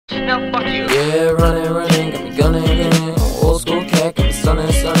Now fuck you. Yeah, running, got me gunning. Old school cat, got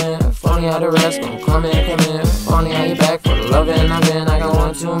me stunning. Funny how the rest gon' come in. Funny how you back for the loving. I got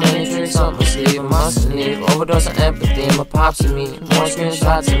one too many tricks up my sleeve. I must need overdose of empathy. My pops and me, more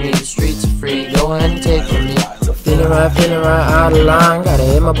screenshots of me. The streets are free, go ahead and take from me. Feeling right, out of line. Gotta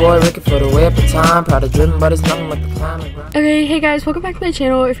hit my boy Ricky for the way up the time. Proud of driven, but it's nothing but the climate. Okay, hey guys, welcome back to my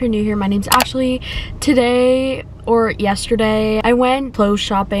channel. If you're new here, my name's Ashley. Today, or yesterday, I went clothes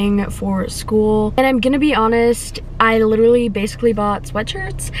shopping for school, and I'm gonna be honest, I literally basically bought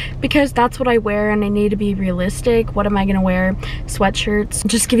sweatshirts because that's what I wear and I need to be realistic. What am I gonna wear? Sweatshirts.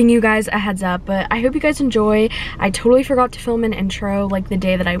 Just giving you guys a heads up, but I hope you guys enjoy. I totally forgot to film an intro like the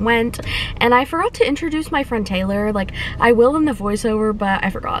day that I went, and I forgot to introduce my friend Taylor. Like, I will in the voiceover, but I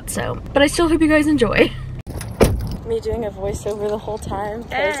forgot, so. But I still hope you guys enjoy. Me doing a voiceover the whole time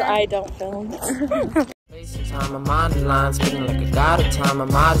because I don't film. Time, I'm on the line, speaking like a god of time.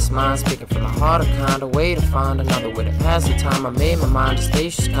 I'm modest mind, speaking from a harder kind. A way to find another way to pass the time. I made my mind a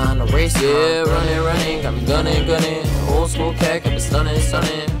station's kind of race. Yeah, running, got me gunning. Old school cat, got me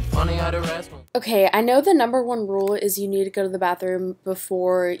stunning. Funny how the rest. Okay, I know the #1 rule is you need to go to the bathroom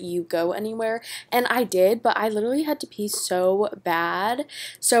before you go anywhere, and I did, but I literally had to pee so bad.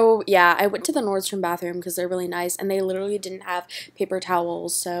 So yeah, I went to the Nordstrom bathroom because they're really nice, and they literally didn't have paper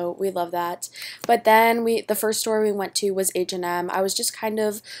towels, so we love that. But then the first store we went to was H&M. I was just kind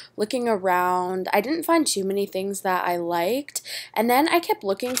of looking around. I didn't find too many things that I liked, and then I kept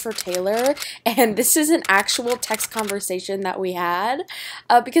looking for Taylor, and this is an actual text conversation that we had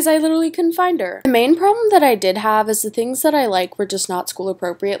because I literally couldn't find her. The main problem that I did have is the things that I like were just not school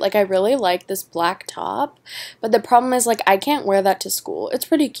appropriate. Like, I really like this black top, but the problem is, like, I can't wear that to school. It's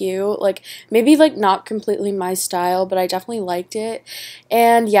pretty cute, like, maybe like not completely my style, but I definitely liked it.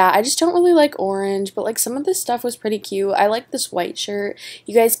 And yeah, I just don't really like orange, but like some of this stuff was pretty cute. I like this white shirt.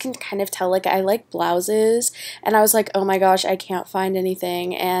 You guys can kind of tell, like, I like blouses, and I was like, oh my gosh, I can't find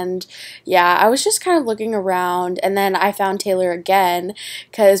anything. And yeah, I was just kind of looking around, and then I found Taylor again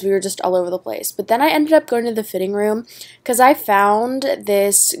because we were just all over the place. But then I ended up going to the fitting room because I found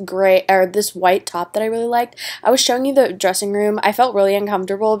this this white top that I really liked. I was showing you the dressing room. I felt really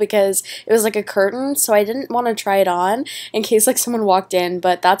uncomfortable because it was like a curtain, so I didn't want to try it on in case like someone walked in,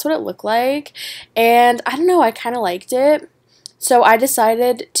 but that's what it looked like. And I don't know, I kind of liked it. So I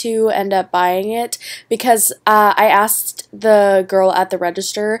decided to end up buying it because I asked the girl at the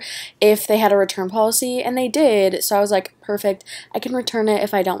register if they had a return policy, and they did. So I was like, perfect, I can return it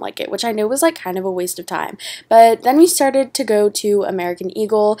if I don't like it, which I know was like kind of a waste of time. But then we started to go to American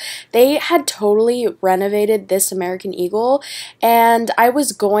Eagle. They had totally renovated this American Eagle, and I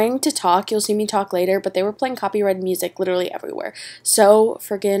was going to talk, you'll see me talk later, but they were playing copyrighted music literally everywhere. So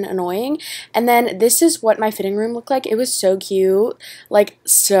freaking annoying. And then this is what my fitting room looked like. It was so cute. Like,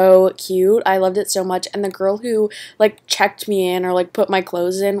 so cute. I loved it so much, and the girl who like checked me in or like put my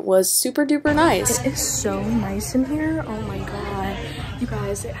clothes in was super duper nice. It is so nice in here. Oh my god, you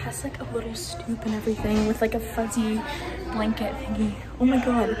guys, it has like a little stoop and everything with like a fuzzy blanket thingy. Oh my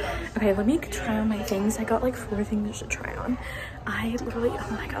god. Okay, let me try on my things. I got like 4 things to try on. I literally,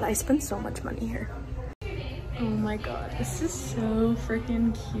 oh my god, I spent so much money here. Oh my god, this is so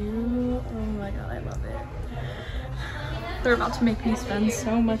freaking cute. Oh my god, I love it. They're about to make me spend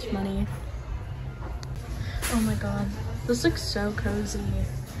so much money. Oh my god, this looks so cozy.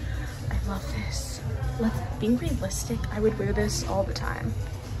 I love this. Being realistic, I would wear this all the time.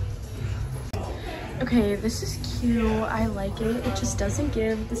 Okay, this is cute. I like it. It just doesn't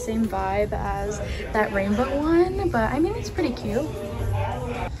give the same vibe as that rainbow one, but I mean, it's pretty cute.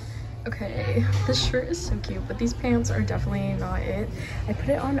 Okay, this shirt is so cute, but these pants are definitely not it. I put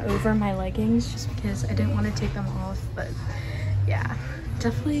it on over my leggings just because I didn't want to take them off, but yeah,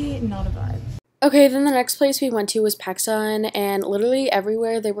 definitely not a vibe. Okay, then the next place we went to was Pacsun, and literally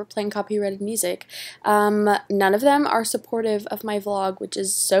everywhere they were playing copyrighted music. None of them are supportive of my vlog, which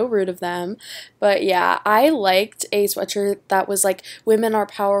is so rude of them. But yeah, I liked a sweatshirt that was like, "Women are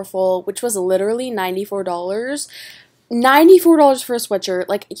powerful," which was literally $94. $94 for a sweatshirt.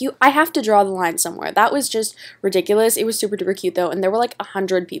 Like, I have to draw the line somewhere. That was just ridiculous. It was super duper cute though, and there were like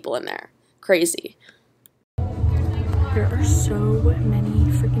 100 people in there. Crazy. There are so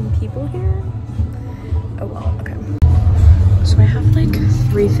many freaking people here. Oh well, okay. So I have like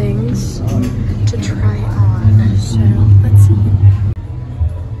 3 things to try on, so let's see.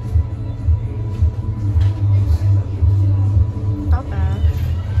 Not bad.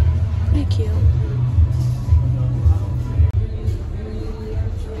 Pretty cute.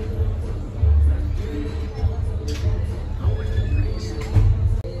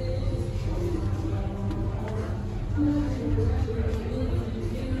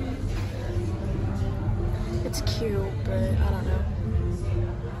 It's cute, but I don't know.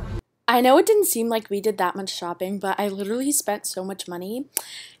 I know it didn't seem like we did that much shopping, but I literally spent so much money,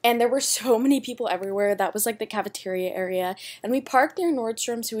 and there were so many people everywhere. That was like the cafeteria area, and we parked near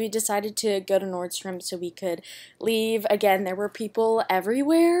Nordstrom, so we decided to go to Nordstrom so we could leave. Again, there were people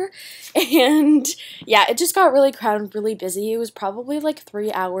everywhere, and yeah, it just got really crowded, really busy. It was probably like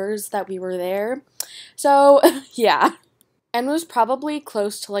 3 hours that we were there, so yeah. And it was probably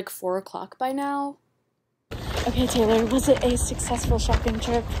close to like 4 o'clock by now. Okay, Taylor, was it a successful shopping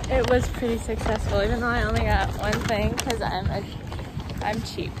trip? It was pretty successful, even though I only got one thing because I'm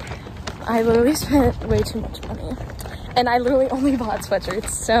cheap. I literally spent way too much money, and I literally only bought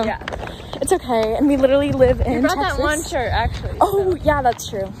sweatshirts, so yeah, it's okay. And we literally live in Texas. Texas. That one shirt, actually. Oh, so. Yeah, that's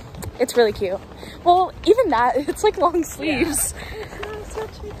true. It's really cute. Well, even that, it's like long sleeves. Yeah. It's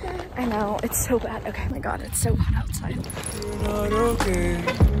not such a bad. I know, it's so bad. Okay, oh my god, it's so hot outside. You're not okay.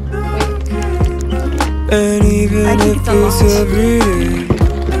 And even if it's every day,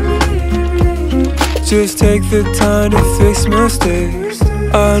 just take the time to fix mistakes.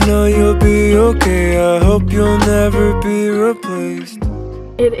 I know you'll be okay. I hope you'll never be replaced.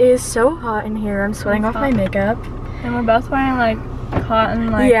 It is so hot in here. I'm sweating off my makeup. And we're both wearing like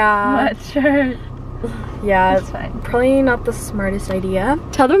cotton sweatshirt. Yeah, it's fine. Probably not the smartest idea.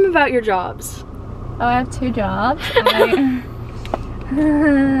 Tell them about your jobs. Oh, I have 2 jobs.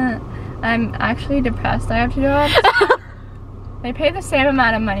 I'm actually depressed. I have 2 jobs. They pay the same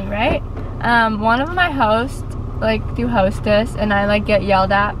amount of money, right? One of my hosts do hostess, and I like get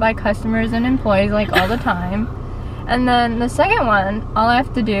yelled at by customers and employees like all the time. And then the second one, all I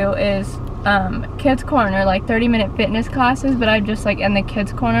have to do is kids corner, like 30-minute fitness classes, but I'm just like in the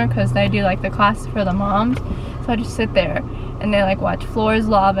kids corner because they do like the classes for the moms. So I just sit there and they like watch Floor's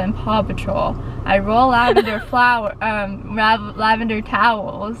Lava and Paw Patrol. I roll lavender lavender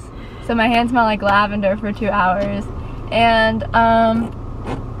towels, so my hands smell like lavender for 2 hours, and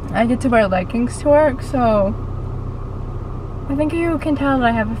I get to wear leggings to work. So I think you can tell that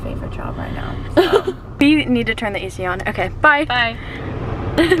I have a favorite job right now. So. We need to turn the AC on. Okay, bye. Bye.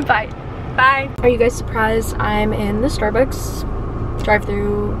 Bye. Bye. Are you guys surprised I'm in the Starbucks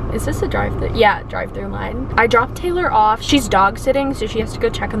drive-through? Is this a drive-through? Yeah, drive-through line. I dropped Taylor off. She's dog sitting, so she has to go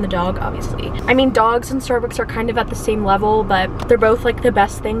check on the dog, obviously. I mean, dogs and Starbucks are kind of at the same level, but they're both like the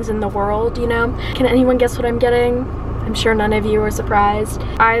best things in the world, you know? Can anyone guess what I'm getting? I'm sure none of you are surprised.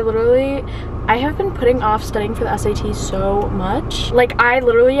 I have been putting off studying for the SAT so much. Like, I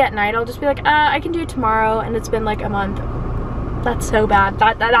literally at night, I'll just be like, I can do it tomorrow, and it's been like a month. That's so bad.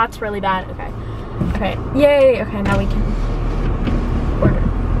 That's really bad. Okay. Okay. Yay. Okay, now we can order.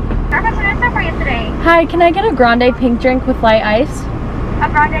 What's an insta for you today? Hi, can I get a grande pink drink with light ice? A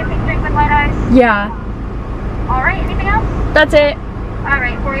grande pink drink with light ice? Yeah. Alright, anything else? That's it.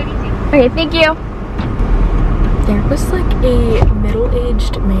 Alright, 482. Okay, thank you. There was like a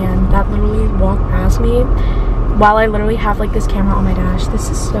middle-aged man that literally walked past me while I literally have like this camera on my dash.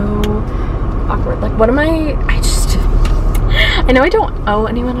 This is so awkward. Like, what am I know I don't owe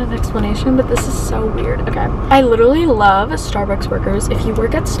anyone an explanation, but this is so weird. Okay. I literally love Starbucks workers. If you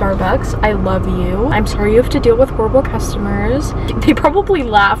work at Starbucks, I love you. I'm sorry you have to deal with horrible customers. They probably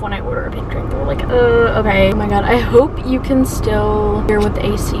laugh when I order a pink drink. They're like, okay. Oh my god, I hope you can still hear with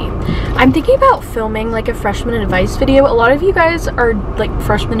the AC. I'm thinking about filming like a freshman advice video. A lot of you guys are like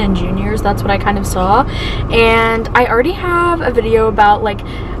freshmen and juniors. That's what I kind of saw. And I already have a video about like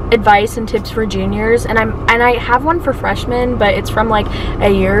advice and tips for juniors, and I have one for freshmen, but it's from like a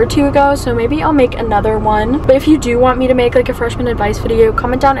year or 2 ago, so maybe I'll make another one. But if you do want me to make like a freshman advice video,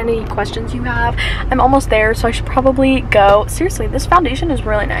 comment down any questions you have. I'm almost there, so I should probably go. Seriously, this foundation is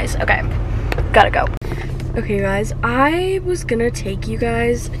really nice. Okay, gotta go. Okay guys, I was gonna take you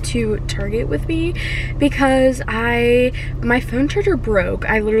guys to Target with me because my phone charger broke.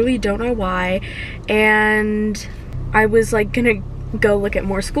 I literally don't know why, and I was like gonna go look at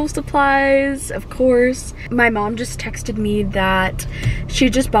more school supplies, of course. My mom just texted me that she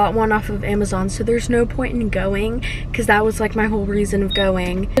just bought one off of Amazon, so there's no point in going because that was like my whole reason of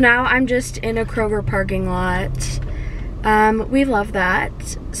going. So now I'm just in a Kroger parking lot. We love that.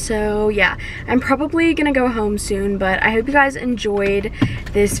 So yeah, I'm probably gonna go home soon, but I hope you guys enjoyed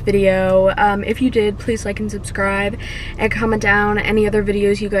this video. If you did, please like and subscribe and comment down any other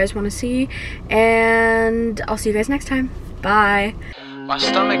videos you guys want to see, and I'll see you guys next time. Bye. My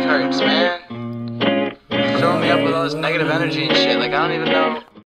stomach hurts, man. Filling me up with all this negative energy and shit. Like, I don't even know.